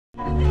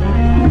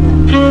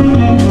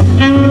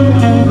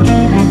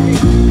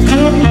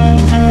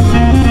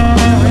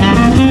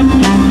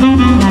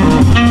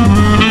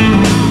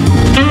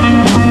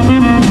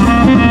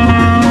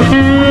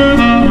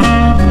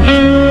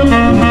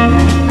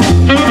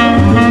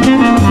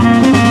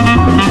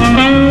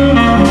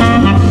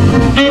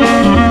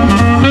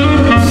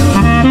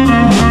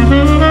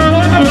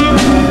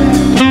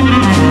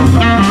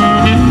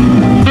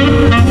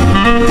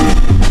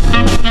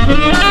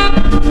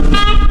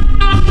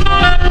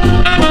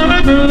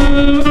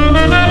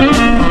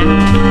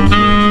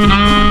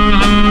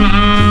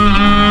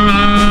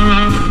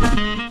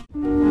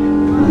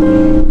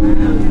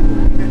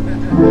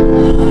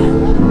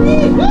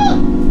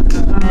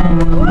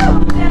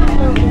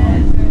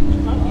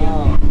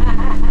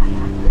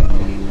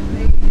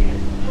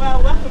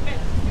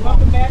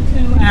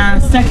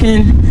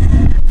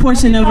second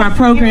portion of our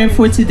program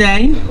for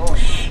today.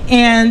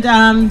 And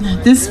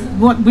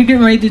what we're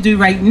getting ready to do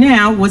right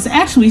now was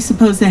actually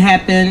supposed to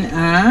happen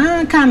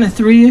kind of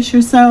 3-ish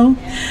or so.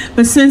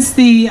 But since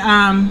the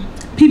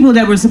people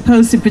that were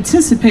supposed to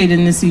participate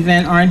in this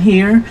event aren't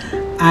here,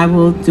 I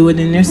will do it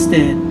in their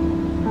stead.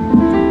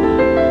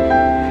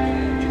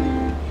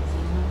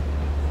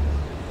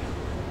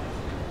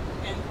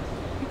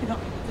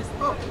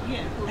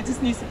 I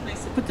just need some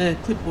place to put the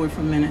clipboard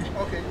for a minute.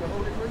 Okay, you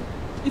hold it for you?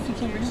 If you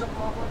can. Read something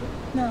off of it?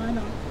 No, I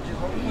don't. Just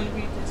hold it. I want to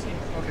read this here.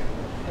 Okay.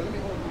 Hey, let me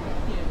hold it.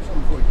 Yeah.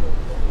 Something for you.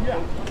 Yeah.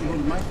 You hold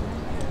the mic for me?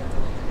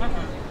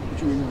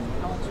 What you remember?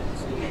 I want you to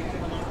see it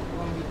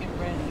when we get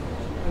ready.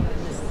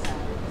 This is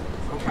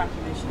a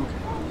proclamation.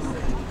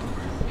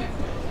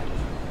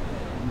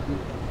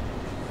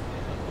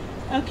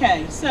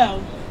 Okay,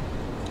 so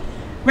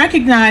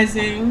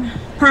recognizing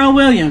Pearl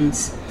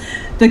Williams.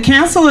 The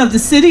Council of the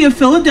City of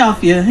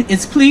Philadelphia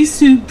is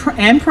pleased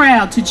and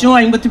proud to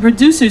join with the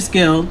Producers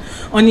Guild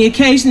on the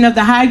occasion of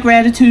the High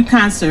Gratitude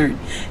Concert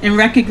in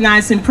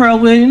recognizing Pearl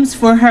Williams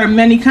for her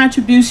many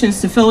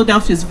contributions to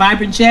Philadelphia's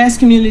vibrant jazz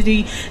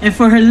community and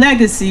for her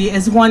legacy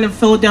as one of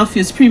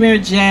Philadelphia's premier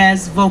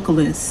jazz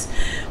vocalists.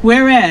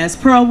 Whereas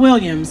Pearl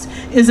Williams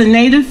is a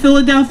native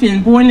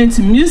Philadelphian born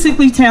into a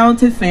musically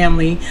talented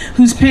family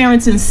whose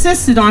parents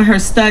insisted on her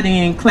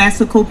studying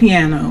classical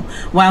piano.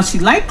 While she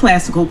liked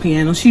classical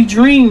piano, she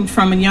dreamed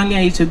from a young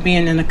age of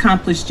being an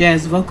accomplished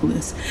jazz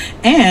vocalist.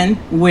 And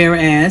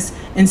whereas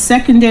in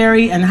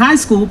secondary and high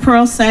school,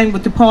 Pearl sang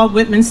with the Paul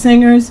Whitman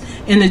Singers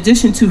in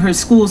addition to her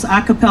school's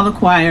a cappella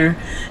choir.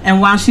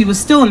 And while she was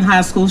still in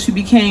high school, she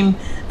became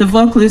the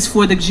vocalist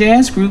for the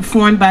jazz group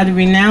formed by the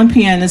renowned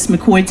pianist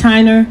McCoy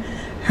Tyner,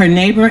 her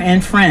neighbor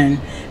and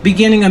friend,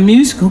 beginning a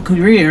musical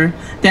career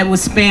that would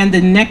span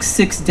the next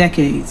 6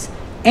 decades.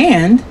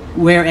 And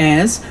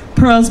whereas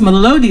Pearl's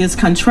melodious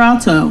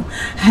contralto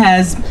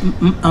has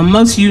a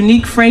most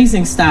unique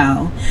phrasing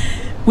style,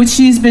 which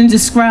she is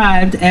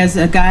described as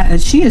a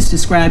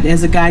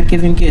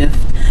God-given gift,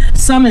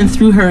 summoned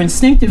through her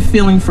instinctive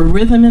feeling for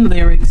rhythm and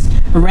lyrics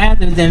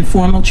rather than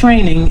formal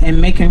training, and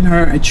making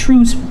her a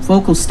true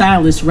vocal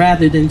stylist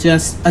rather than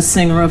just a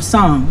singer of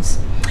songs.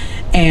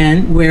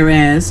 And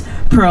whereas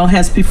Pearl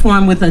has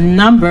performed with a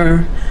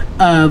number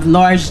of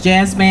large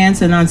jazz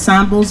bands and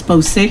ensembles,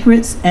 both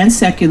sacred and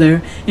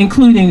secular,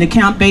 including the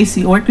Count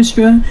Basie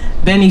Orchestra,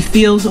 Benny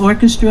Fields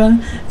Orchestra,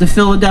 the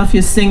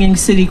Philadelphia Singing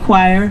City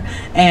Choir,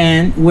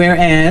 and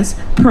whereas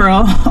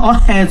Pearl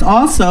has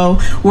also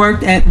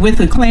worked with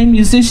acclaimed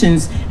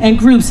musicians and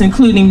groups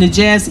including the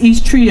Jazz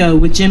East Trio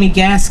with Jimmy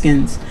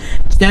Gaskins,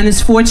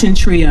 Dennis Fortune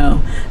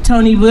Trio,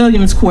 Tony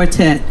Williams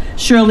Quartet,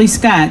 Shirley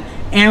Scott,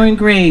 Aaron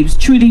Graves,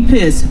 Trudy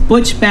Piss,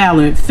 Butch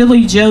Ballard,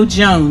 Philly Joe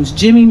Jones,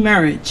 Jimmy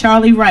Merritt,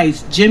 Charlie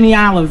Rice, Jimmy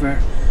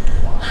Oliver,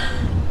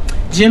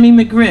 Jimmy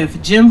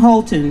McGriff, Jim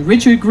Holton,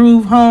 Richard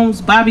Groove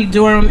Holmes, Bobby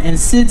Durham, and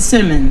Sid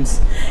Simmons,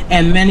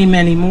 and many,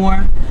 many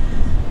more.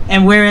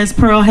 And whereas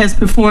Pearl has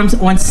performed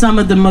on some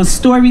of the most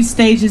storied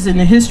stages in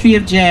the history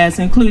of jazz,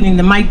 including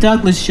the Mike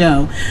Douglas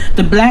Show,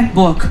 the Black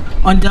Book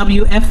on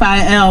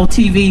WFIL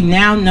TV,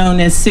 now known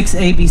as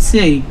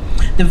 6ABC,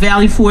 the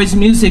Valley Forge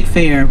Music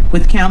Fair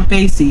with Count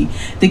Basie,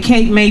 the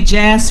Cape May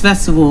Jazz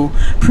Festival,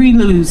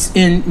 Preludes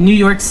in New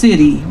York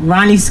City,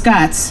 Ronnie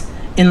Scott's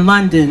in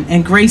London,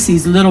 and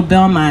Gracie's Little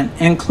Belmont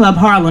and Club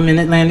Harlem in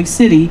Atlantic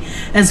City,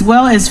 as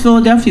well as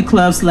Philadelphia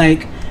clubs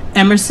like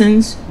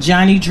Emerson's,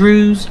 Johnny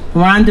Drew's,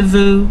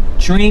 Rendezvous,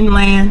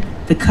 Dreamland,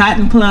 the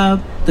Cotton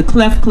Club, the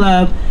Clef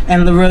Club,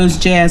 and La Rose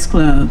Jazz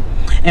Club.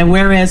 And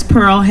whereas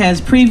Pearl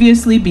has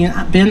previously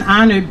been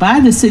honored by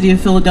the City of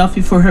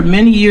Philadelphia for her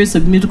many years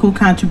of musical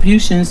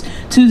contributions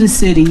to the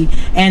city,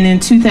 and in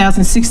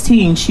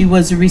 2016 she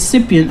was a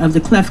recipient of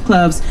the Clef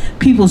Club's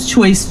People's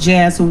Choice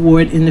Jazz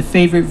Award in the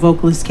Favorite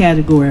Vocalist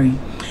category.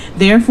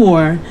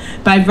 Therefore,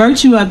 by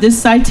virtue of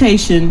this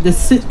citation,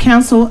 the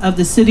Council of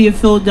the City of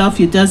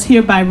Philadelphia does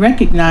hereby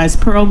recognize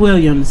Pearl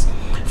Williams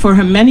for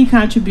her many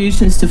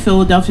contributions to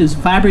Philadelphia's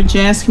vibrant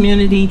jazz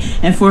community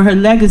and for her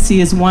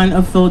legacy as one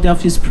of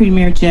Philadelphia's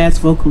premier jazz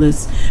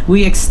vocalists.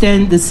 We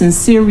extend the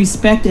sincere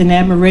respect and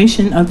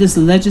admiration of this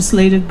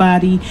legislative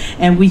body,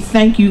 and we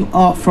thank you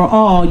all for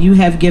all you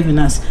have given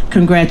us.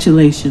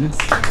 Congratulations.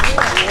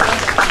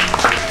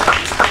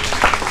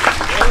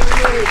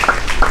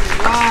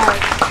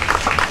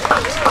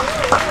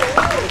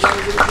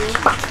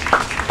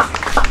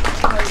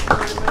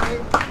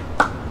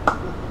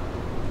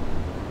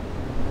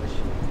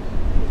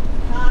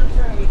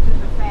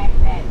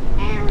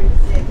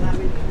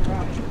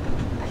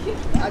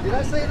 Did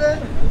I say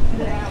that?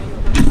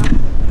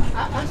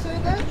 I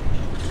said that?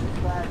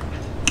 But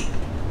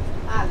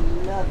I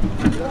love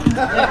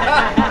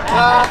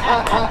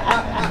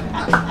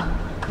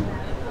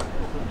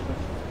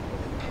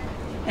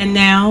you. And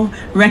now,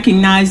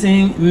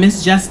 recognizing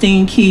Miss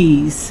Justine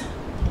Keeys.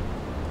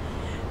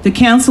 The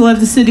Council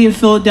of the City of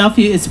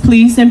Philadelphia is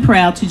pleased and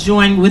proud to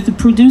join with the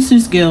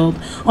Producers Guild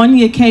on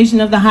the occasion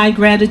of the High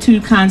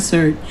Gratitude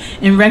Concert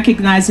in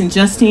recognizing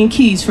Justine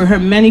Keeys for her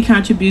many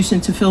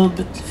contributions to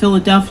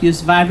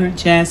Philadelphia's vibrant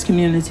jazz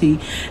community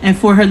and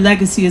for her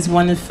legacy as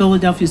one of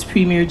Philadelphia's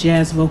premier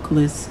jazz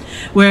vocalists.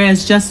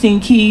 Whereas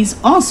Justine Keeys,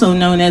 also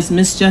known as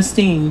Miss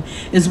Justine,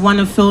 is one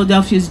of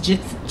Philadelphia's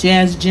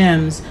jazz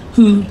gems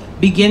who,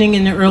 beginning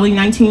in the early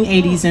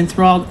 1980s,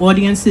 enthralled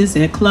audiences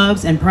at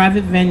clubs and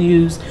private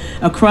venues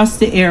across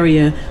the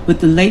area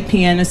with the late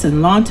pianist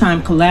and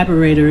longtime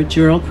collaborator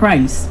Gerald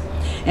Price.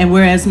 And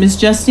whereas Miss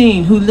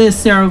Justine, who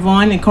lists Sarah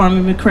Vaughan and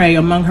Carmen McRae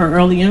among her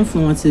early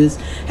influences,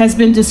 has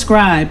been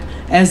described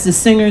as the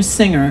singer's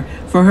singer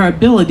for her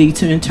ability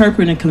to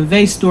interpret and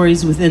convey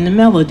stories within the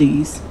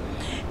melodies.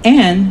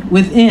 And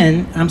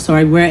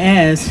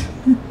whereas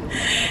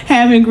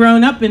having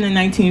grown up in the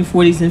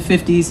 1940s and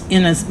 50s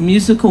in a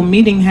musical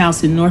meeting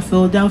house in North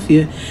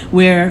Philadelphia,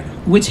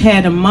 which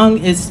had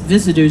among its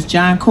visitors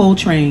John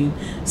Coltrane,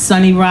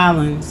 Sonny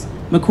Rollins,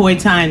 McCoy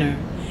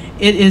Tyner,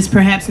 it is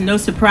perhaps no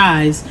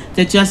surprise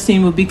that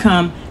Justine will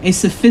become a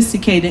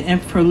sophisticated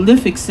and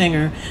prolific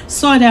singer,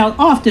 sought out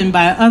often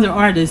by other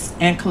artists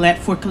and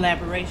for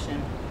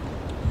collaboration.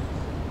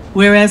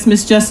 Whereas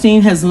Miss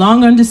Justine has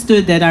long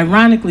understood that,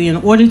 ironically, in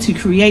order to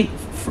create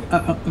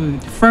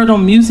fertile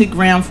music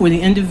ground for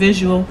the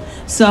individual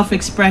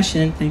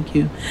self-expression,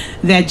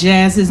 that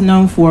jazz is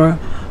known for,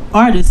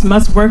 artists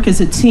must work as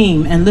a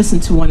team and listen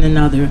to one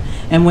another.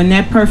 And when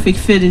that perfect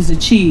fit is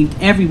achieved,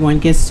 everyone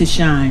gets to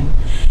shine.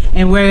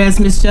 And whereas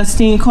Miss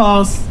Justine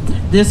calls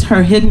this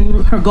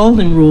her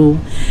golden rule,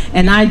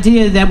 an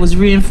idea that was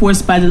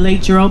reinforced by the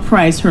late Gerald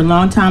Price, her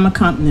longtime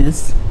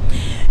accompanist,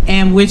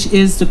 and which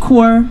is the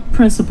core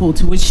principle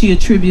to which she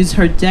attributes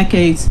her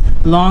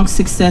decades-long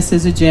success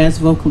as a jazz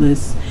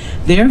vocalist.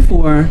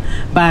 Therefore,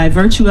 by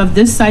virtue of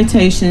this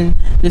citation,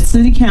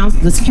 the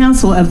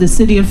Council of the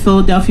City of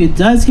Philadelphia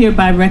does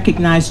hereby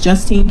recognize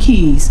Justine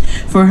Keeys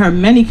for her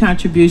many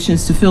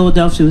contributions to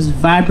Philadelphia's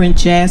vibrant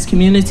jazz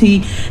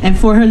community and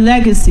for her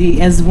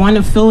legacy as one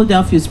of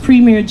Philadelphia's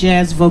premier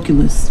jazz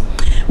vocalists.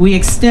 We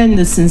extend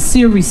the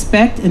sincere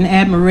respect and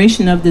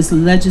admiration of this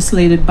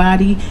legislative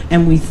body,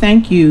 and we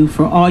thank you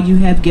for all you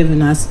have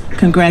given us.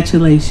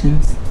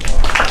 Congratulations.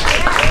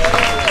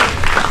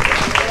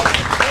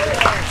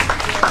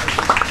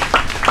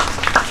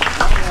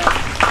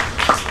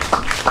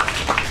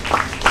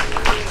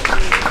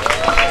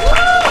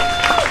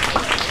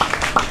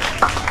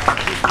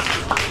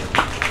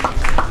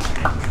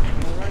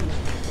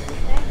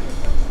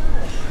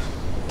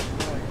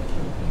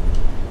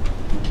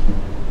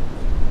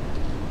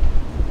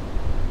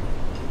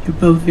 You're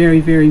both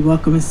very, very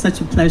welcome. It's such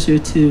a pleasure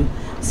to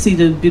see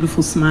the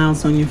beautiful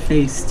smiles on your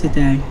face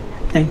today.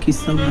 Thank you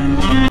so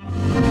much.